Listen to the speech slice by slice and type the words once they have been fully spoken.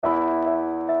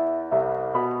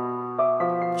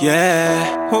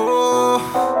Yeah. Oh,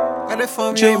 elle est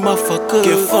femme. J motherfucker.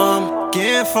 Get femme.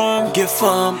 Get femme. Get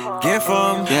femme. Get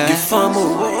femme. Yeah. Get femme.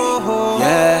 Oh.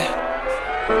 Yeah.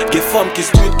 Get femme qui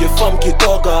street, get femme qui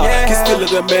toga. Yeah. Qui style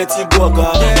remet ti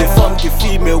goga. Get femme qui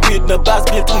filme weed ne bas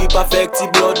bien trip avec ti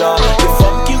bloda. Get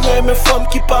femme qui reme femme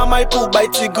qui pas my pour bay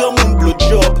ti grand moun blood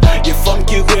job. Get femme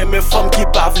qui reme femme qui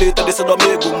pas vle t'as descend dans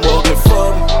mes go mort. Get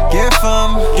femme. Get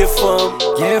femme. Get femme.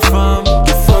 Get femme.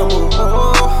 Get femme.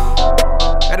 Oh.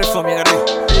 Elle est femme, regardez.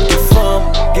 Get femme.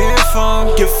 Get femme.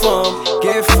 Get femme.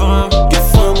 Get femme. Get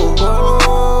femme. Oh.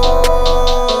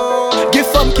 Get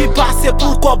femme qui passe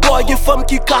pour le cowboy, get femme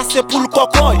qui casse pour le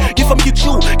cocoy, get femme qui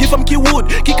chew, get femme qui wood,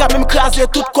 qui quand même crase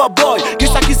tout cowboy, get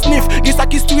ça qui sniff, get ça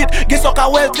qui street, get ça qui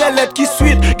well très let qui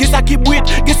suite, get ça qui bruit,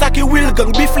 get ça qui will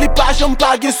gang, bif li pas j'aime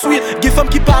pas get suite, get femme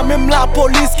qui pas même la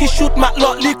police qui shoot mat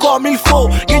lot li comme il faut,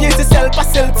 get c'est celle pas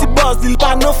celle ti boss, il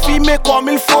pas non filmé comme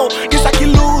il faut, get ça qui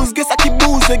lose, get ça qui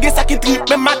bouse, get ça qui trip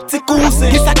même mat ti couse,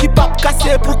 get ça qui pas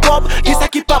cassé pour cop, get ça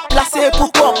qui pas placé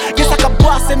pour cop, get ça qui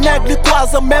boisse nègre li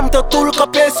croise en même temps tout le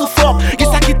copé sous fort, get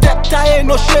ça qui tête taille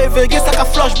nos cheveux, get ça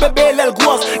qui flush bébé l'aile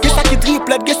grosse, get ça qui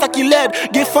triplette, get ça qui l'aide,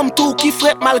 get femme tout qui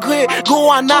frette malgré,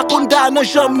 go anaconda ne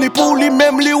jambe ni pour lui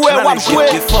même li ouais wap jouer.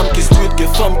 Get femme qui street, get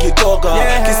femme qui toga,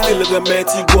 qui style remet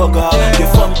ti goga, get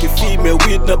femme qui filme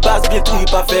weed ne bas bien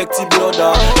trip avec ti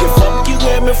bloda, get femme qui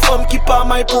reme femme qui pas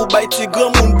my pour bay ti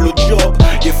grand moun blood job,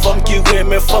 get femme qui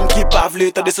reme femme qui pas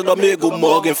vle t'as descend dans mes go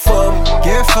mort. Get femme.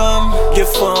 Get femme. Get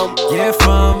femme. Get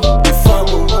femme. Get femme.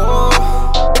 Oh.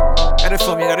 Elle est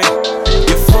femme, regardez.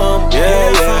 Get femme.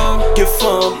 Yeah, yeah. Get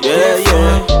femme. Yeah,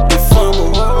 yeah. Get femme.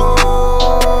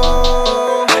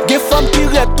 Get femme qui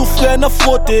rête tout frais nan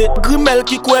frotte, grimel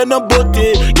qui kwen nan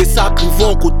beauté, get ça qui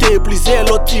vont côté pliser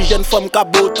l'autre jeune femme ka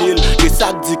beauté, get ça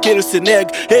dit qu'elle se nèg,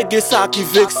 et get ça qui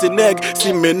vexe nèg,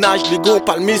 si ménage li gon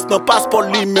palmis nan passeport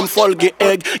li même fol get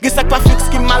egg, get ça pas fixe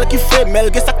qui mal qui fait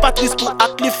mel, get ça pas triste pour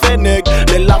ak li fait nèg,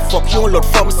 les la fuck yon l'autre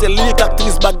femme c'est li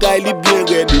actrice bagay li bien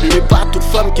red, mais pas toute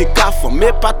femme qui ka femme,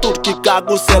 mais pas toute qui ka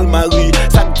go sel mari,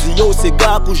 ça dit yo c'est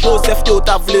gars pour Joseph yo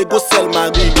ta vle go sel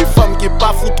mari, des femmes qui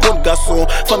pas fout trop de garçon,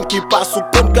 femme qui pas sous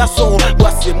compte garçon, moi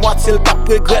c'est moi c'est le tap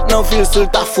regrette nan ville, c'est le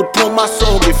ta fout pour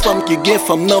maçon, des femmes qui gen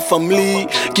femme nan famille,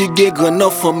 qui gen grand nan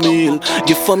famille,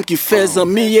 des femmes qui fait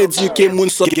amis éduquer moun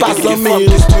so pas amis,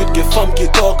 des street, des femmes qui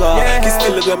toga, qui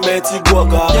style remet ti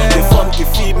goga, des femmes qui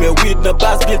filme weed ne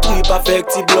bas bien trip avec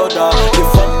ti bloda,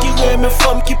 des femmes qui reme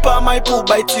femme qui pas my pour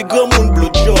bay ti grand moun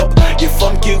blood job, des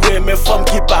femmes qui reme femme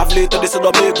qui pas vle t'as descend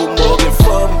dans mes go mort. Get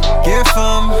femme. Get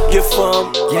femme. Get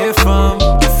femme. Get